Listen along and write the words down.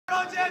Go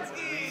jet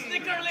ski!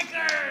 Snicker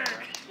liquor!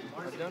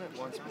 I've done it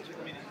once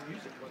before.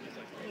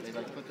 They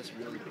like put this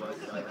really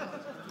bright light on.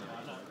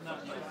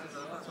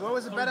 So what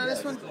was the bet on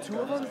this one? 2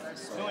 of them?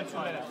 Going 2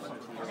 minutes.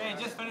 Okay,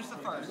 just finish the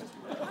first.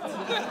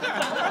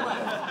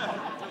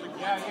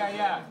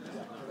 Yeah.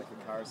 Like a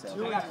car sale.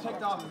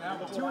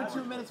 2 and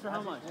 2 minutes for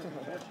how much?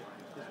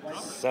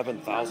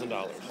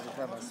 $7,000.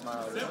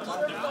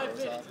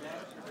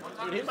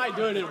 Dude, he might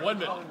do it in 1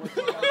 minute.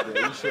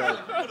 Yeah, you should.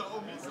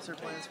 What's your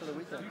plans for the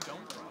weekend?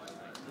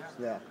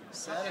 Yeah.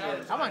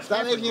 Saturday. How much?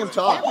 Stop making him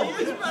talk.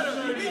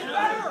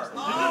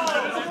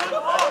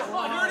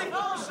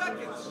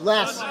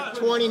 Less.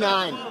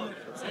 29.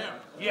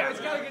 Yeah.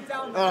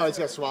 Oh, he's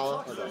got to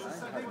swallow. Okay.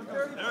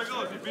 There it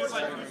goes. He beat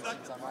like 2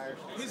 seconds.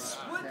 His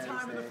split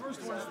time in the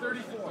first one is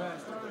 34.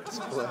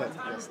 Split.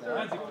 Yes,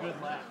 That's a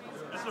good lap.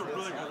 That's a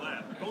really good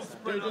lap.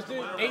 Dude, just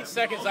do 8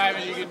 seconds,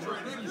 Ivan. You can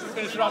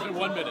finish it off in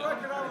 1 minute.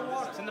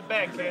 It's in the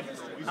bag, kid.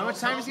 How much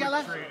time has he got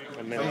left?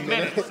 A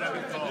minute. He's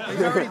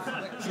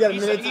got a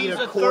minute to eat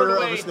a quarter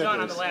of a He's done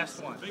on the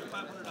Snickers. last one.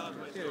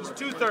 He's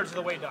 2/3 of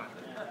the way done.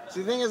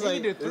 See, the thing is,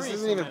 like, this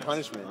isn't even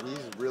punishment. He's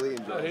really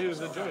enjoying it. He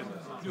was enjoying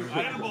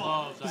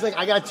this. He's like,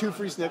 I got 2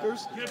 free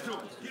Snickers.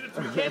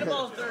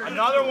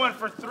 Another one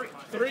for three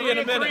in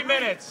a minute. 3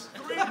 minutes.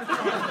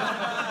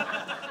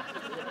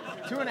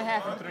 2.5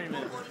 in 3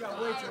 minutes.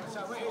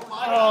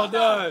 All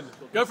done.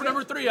 Go for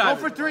number 3, Ivan.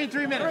 Go for 3 in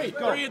 3 minutes.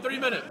 Go. 3 in 3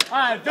 minutes. All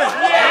right, good.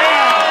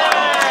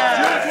 Yeah!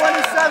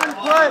 2:27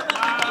 foot.